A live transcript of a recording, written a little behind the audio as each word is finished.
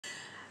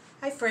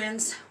Hi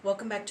friends,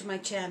 welcome back to my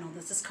channel.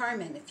 This is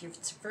Carmen. If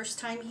it's your first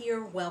time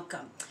here,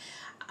 welcome.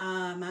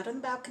 I'm out on the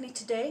balcony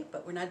today,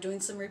 but we're not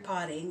doing some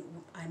repotting.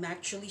 I'm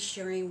actually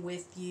sharing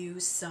with you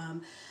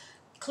some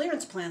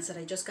clearance plants that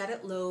I just got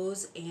at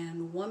Lowe's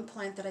and one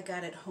plant that I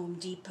got at Home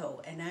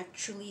Depot. And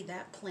actually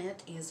that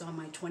plant is on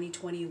my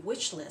 2020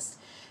 wish list.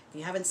 If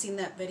you haven't seen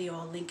that video,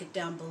 I'll link it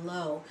down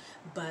below.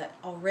 But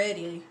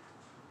already,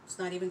 it's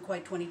not even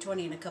quite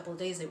 2020, in a couple of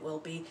days it will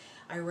be,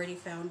 I already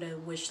found a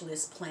wish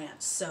list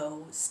plant.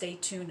 So stay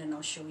tuned and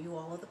I'll show you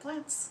all of the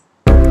plants.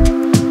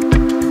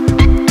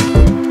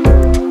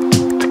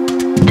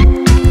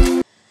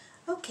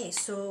 Okay,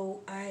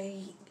 so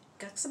I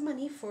got some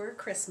money for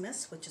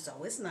Christmas, which is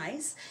always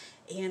nice,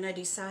 and I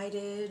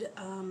decided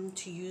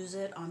to use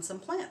it on some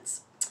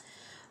plants.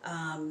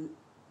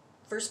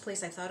 First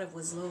place I thought of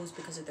was Lowe's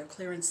because of their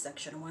clearance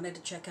section. I wanted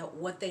to check out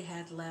what they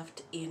had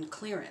left in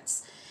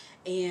clearance.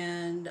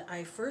 And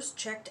I first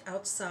checked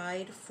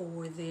outside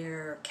for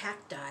their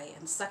cacti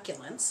and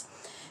succulents,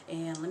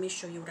 and let me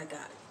show you what I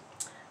got.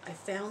 I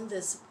found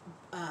this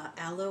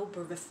aloe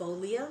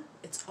brevifolia.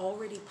 It's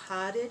already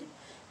potted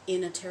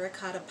in a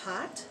terracotta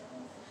pot.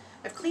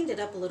 I've cleaned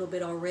it up a little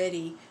bit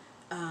already.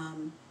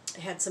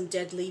 It had some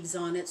dead leaves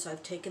on it, so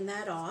I've taken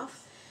that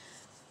off.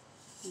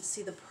 You can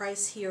see the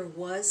price here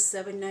was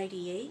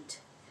 $7.98,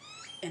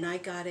 and I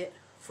got it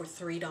for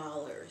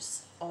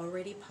 $3,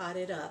 already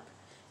potted up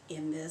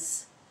in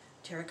this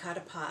terracotta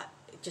pot.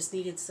 It just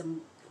needed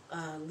some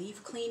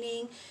leaf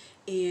cleaning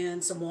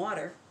and some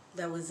water.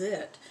 That was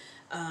it.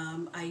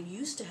 I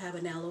used to have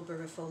an aloe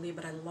brevifolia,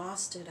 but I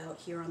lost it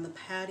out here on the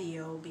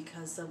patio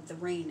because of the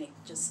rain. It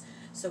just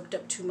soaked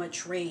up too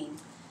much rain.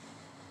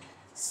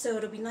 So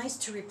it'll be nice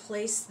to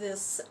replace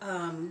this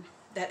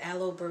that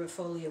aloe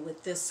brevifolia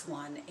with this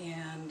one.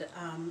 And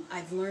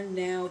I've learned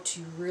now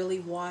to really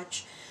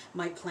watch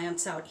my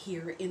plants out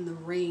here in the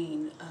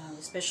rain,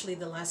 especially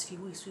the last few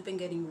weeks. We've been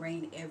getting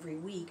rain every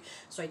week,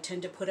 so I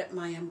tend to put up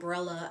my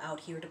umbrella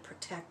out here to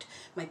protect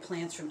my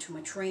plants from too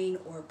much rain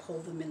or pull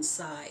them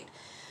inside.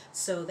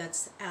 So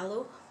that's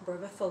aloe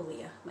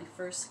brevifolia, my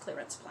first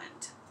clearance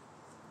plant.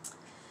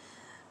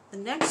 The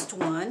next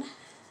one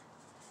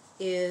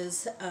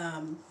is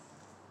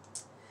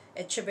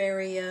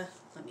Echeveria.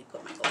 Let me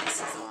put my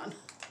glasses on.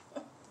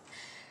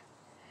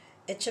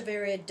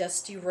 Echeveria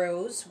Dusty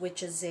Rose,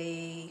 which is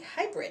a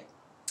hybrid.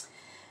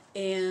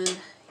 And you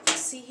can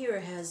see here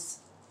it has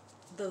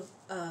the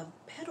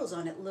petals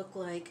on it look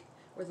like,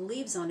 or the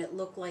leaves on it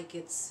look like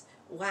it's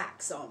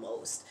wax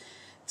almost.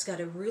 It's got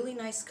a really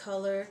nice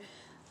color.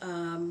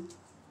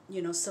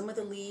 You know, some of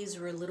the leaves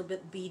were a little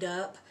bit beat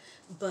up,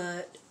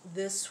 but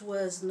this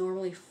was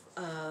normally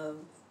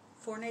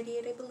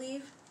 $4.98, I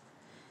believe,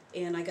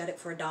 and I got it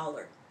for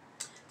 $1.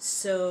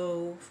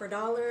 So for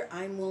 $1,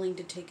 I'm willing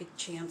to take a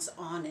chance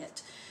on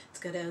it. It's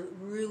got a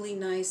really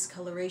nice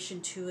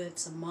coloration to it.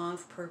 It's a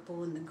mauve,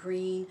 purple, and the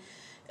green,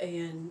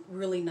 and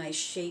really nice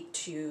shape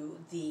to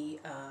the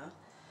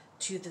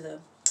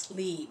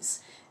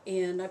leaves.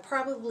 And I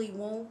probably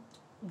won't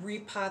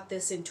repot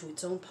this into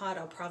its own pot.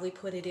 I'll probably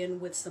put it in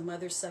with some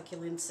other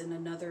succulents in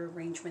another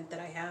arrangement that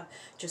I have,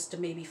 just to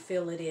maybe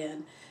fill it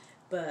in.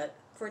 But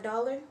for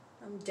 $1,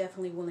 I'm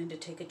definitely willing to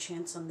take a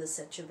chance on this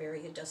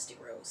Echeveria Dusty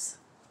Rose.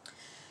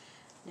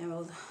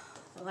 Now,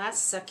 the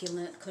last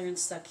succulent,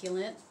 clearance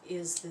succulent,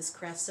 is this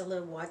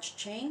Crassula watch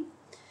chain.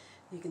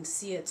 You can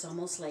see it's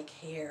almost like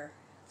hair.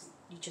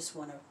 You just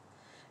want to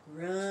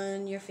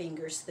run your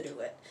fingers through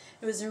it.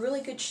 It was in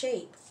really good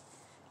shape.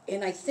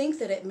 And I think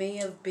that it may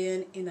have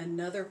been in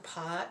another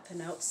pot,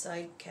 an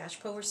outside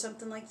cashpo or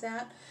something like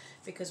that,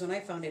 because when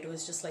I found it, it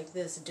was just like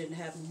this. It didn't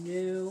have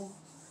no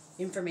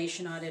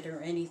information on it or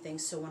anything.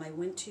 So when I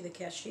went to the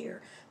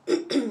cashier,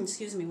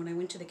 excuse me, when I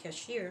went to the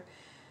cashier,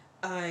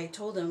 I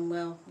told him,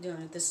 well, you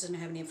know, this doesn't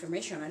have any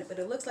information on it, but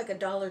it looks like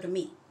 $1 to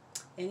me.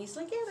 And he's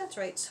like, yeah, that's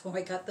right. So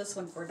I got this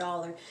one for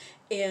 $1.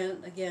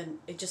 And again,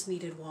 it just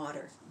needed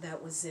water.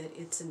 That was it.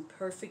 It's in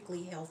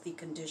perfectly healthy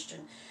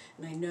condition.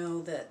 And I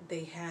know that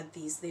they had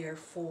these there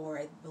for,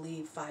 I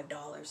believe,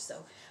 $5.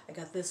 So I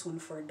got this one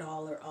for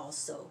 $1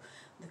 also,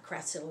 the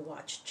Crassula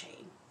watch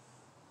chain,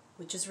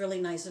 which is really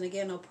nice. And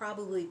again, I'll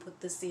probably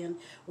put this in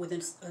with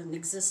an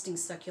existing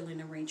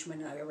succulent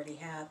arrangement I already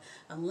have,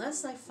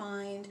 unless I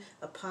find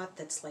a pot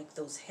that's like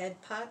those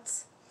head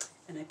pots,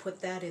 and I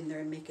put that in there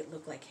and make it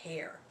look like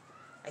hair.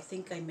 I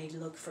think I may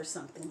look for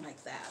something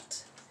like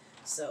that.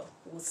 So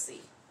we'll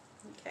see.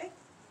 Okay,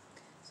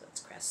 so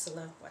it's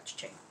Crassula watch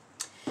chain.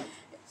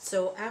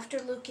 So after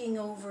looking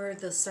over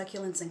the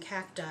succulents and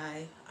cacti,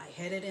 I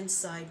headed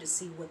inside to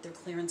see what their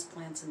clearance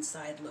plants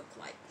inside look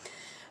like.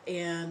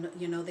 And,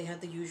 you know, they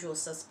had the usual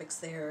suspects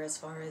there as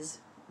far as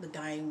the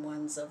dying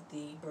ones of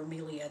the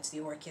bromeliads, the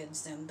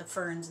orchids, and the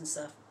ferns and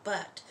stuff.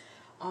 But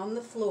on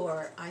the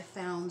floor, I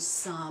found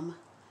some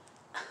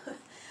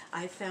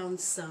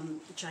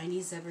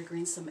Chinese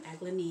evergreens, some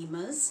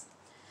aglaonemas.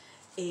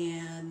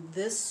 And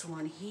this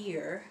one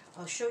here,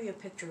 I'll show you a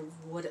picture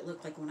of what it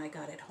looked like when I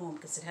got it home,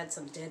 because it had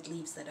some dead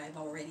leaves that I've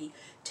already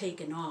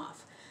taken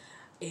off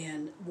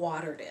and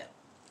watered it.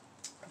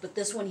 But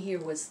this one here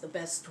was the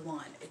best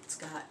one. It's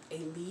got a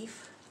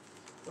leaf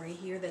right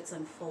here that's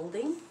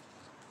unfolding,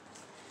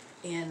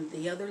 and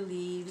the other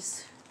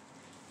leaves,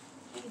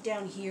 maybe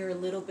down here a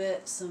little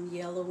bit, some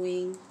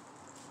yellowing,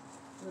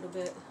 a little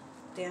bit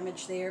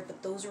damage there,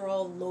 but those are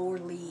all lower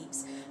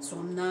leaves, so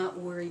I'm not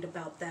worried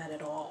about that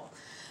at all.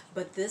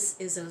 But this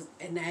is an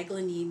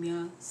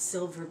Aglaonema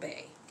Silver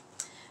Bay.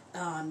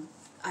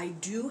 I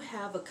do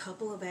have a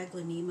couple of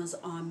Aglaonemas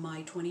on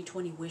my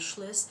 2020 wish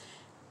list.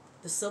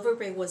 The Silver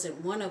Bay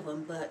wasn't one of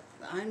them, but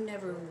I'm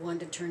never one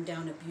to turn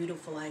down a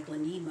beautiful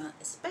Aglaonema,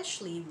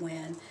 especially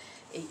when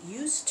it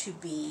used to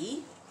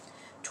be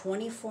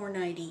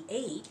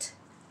 $24.98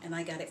 and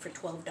I got it for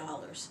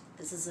 $12.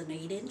 This is an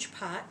 8-inch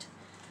pot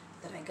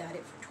that I got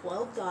it for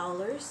 $12.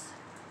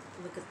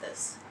 Look at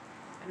this.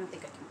 I don't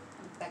think I can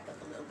back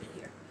up a little bit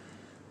here.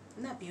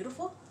 Isn't that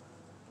beautiful?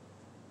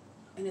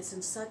 And it's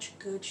in such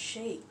good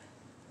shape.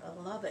 I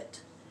love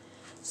it.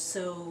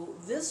 So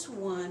this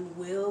one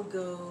will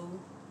go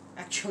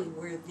actually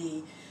where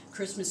the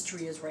Christmas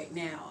tree is right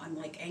now. I'm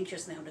like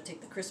anxious now to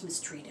take the Christmas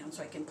tree down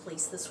so I can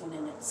place this one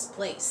in its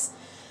place.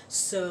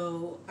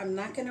 So I'm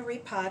not going to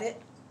repot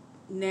it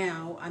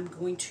now. I'm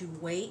going to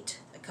wait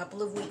a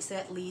couple of weeks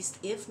at least,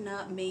 if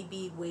not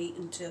maybe wait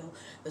until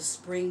the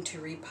spring to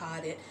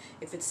repot it.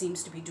 If it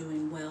seems to be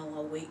doing well,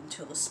 I'll wait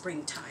until the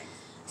springtime.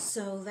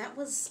 So that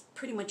was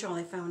pretty much all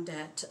I found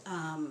at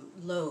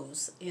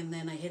Lowe's, and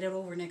then I headed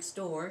over next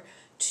door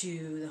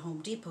to the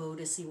Home Depot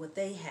to see what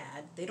they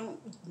had. They don't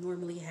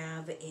normally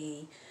have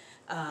a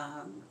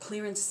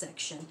clearance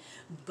section,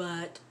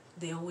 but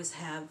they always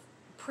have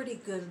pretty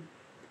good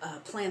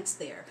plants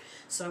there.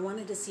 So I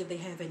wanted to see if they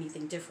have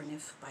anything different,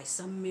 if by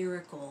some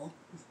miracle,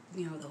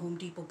 you know, the Home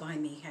Depot by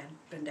me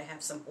happened to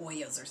have some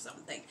Hoyas or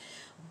something.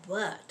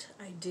 But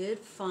I did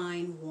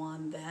find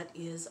one that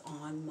is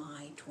on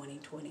my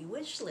 2020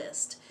 wish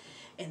list,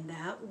 and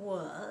that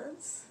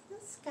was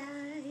this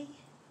guy.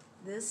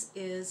 This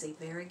is a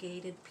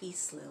variegated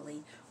peace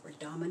lily, or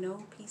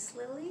domino peace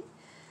lily.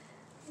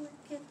 Look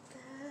at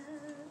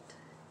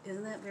that.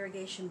 Isn't that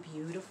variegation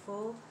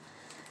beautiful?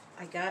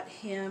 I got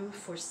him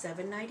for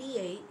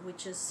 $7.98,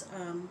 which is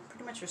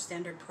pretty much your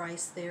standard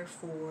price there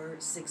for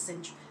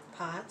 6-inch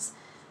pots.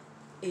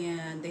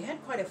 And they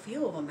had quite a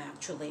few of them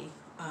actually,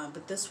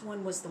 but this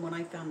one was the one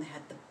I found that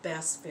had the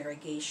best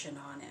variegation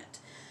on it.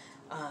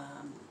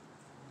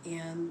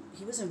 And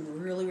he was in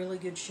really, really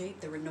good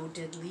shape. There were no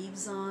dead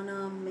leaves on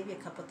him. Maybe a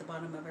couple at the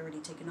bottom I've already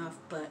taken off,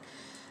 but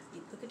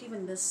look at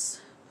even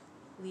this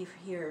leaf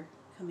here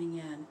coming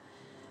in.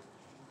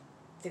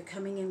 They're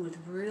coming in with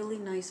really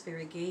nice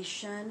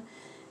variegation,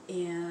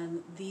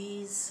 and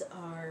these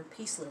are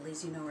peace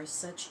lilies, you know, are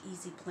such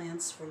easy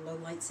plants for low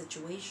light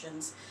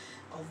situations.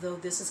 Although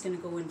this is going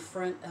to go in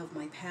front of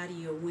my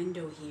patio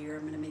window here,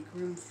 I'm going to make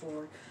room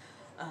for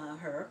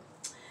her,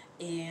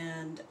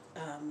 and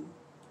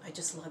I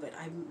just love it.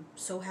 I'm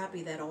so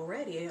happy that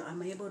already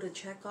I'm able to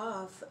check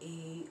off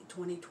a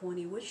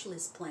 2020 wish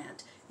list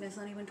plant, and it's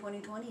not even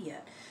 2020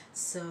 yet.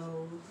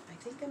 So I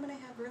think I'm going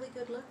to have really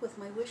good luck with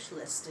my wish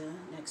list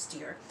next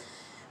year.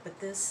 But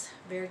this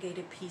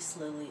variegated peace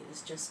lily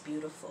is just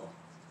beautiful.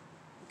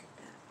 Look at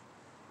that.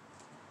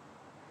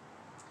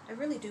 I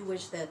really do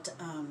wish that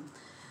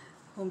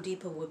Home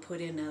Depot would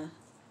put in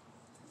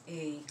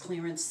a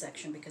clearance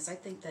section, because I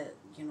think that,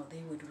 you know,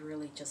 they would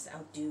really just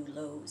outdo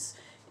Lowe's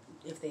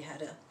if they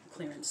had a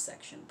clearance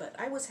section. But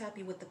I was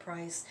happy with the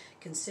price,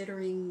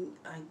 considering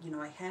you know,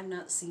 I had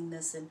not seen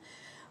this in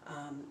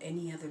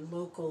any other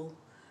local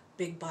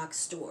big box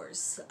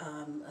stores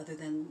other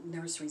than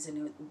nurseries,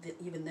 and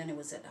even then it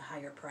was at a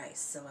higher price.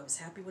 So I was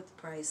happy with the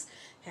price,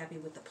 happy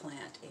with the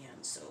plant,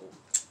 and so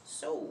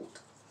sold.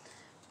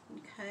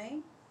 Okay,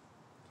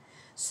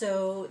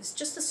 so it's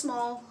just a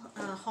small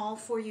haul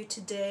for you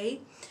today,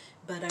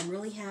 but I'm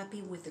really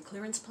happy with the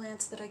clearance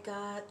plants that I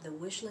got, the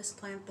wish list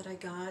plant that I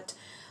got.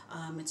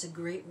 It's a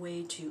great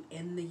way to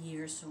end the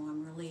year, so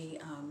I'm really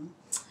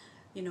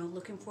you know,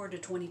 looking forward to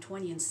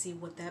 2020 and see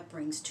what that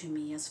brings to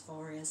me as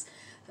far as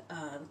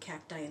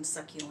cacti and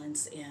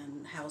succulents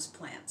and house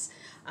plants.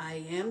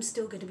 I am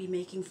still going to be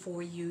making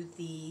for you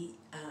the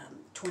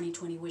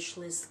 2020 wish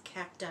list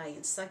cacti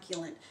and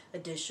succulent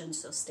edition,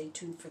 so stay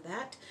tuned for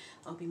that.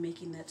 I'll be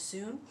making that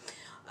soon,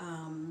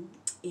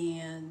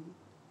 and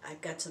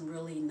I've got some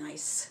really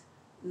nice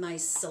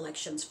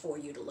selections for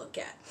you to look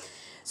at.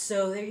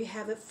 So there you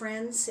have it,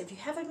 friends. If you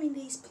have any of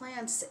these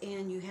plants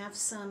and you have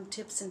some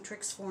tips and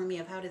tricks for me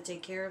of how to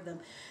take care of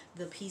them,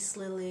 the peace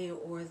lily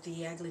or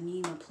the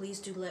Aglaonema, please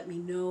do let me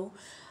know.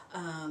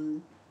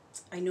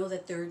 I know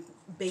that they're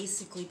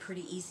basically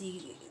pretty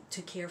easy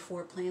to care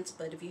for plants,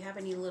 but if you have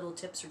any little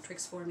tips or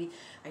tricks for me,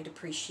 I'd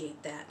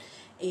appreciate that.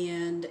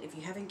 And if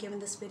you haven't given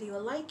this video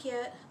a like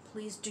yet,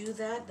 please do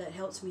that. That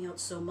helps me out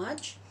so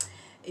much.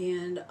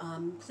 And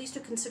please do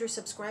consider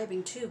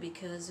subscribing too,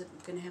 because I'm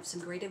going to have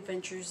some great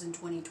adventures in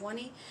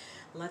 2020.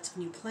 Lots of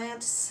new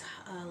plants,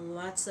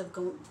 lots of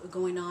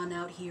going on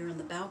out here on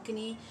the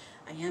balcony.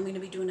 I am going to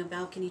be doing a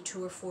balcony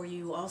tour for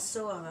you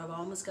also. I've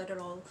almost got it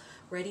all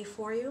ready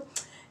for you,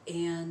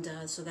 and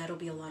so that'll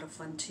be a lot of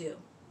fun too.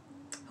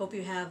 Hope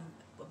you have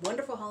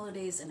wonderful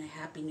holidays and a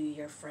happy new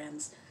year,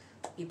 friends.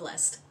 Be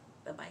blessed.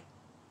 Bye-bye.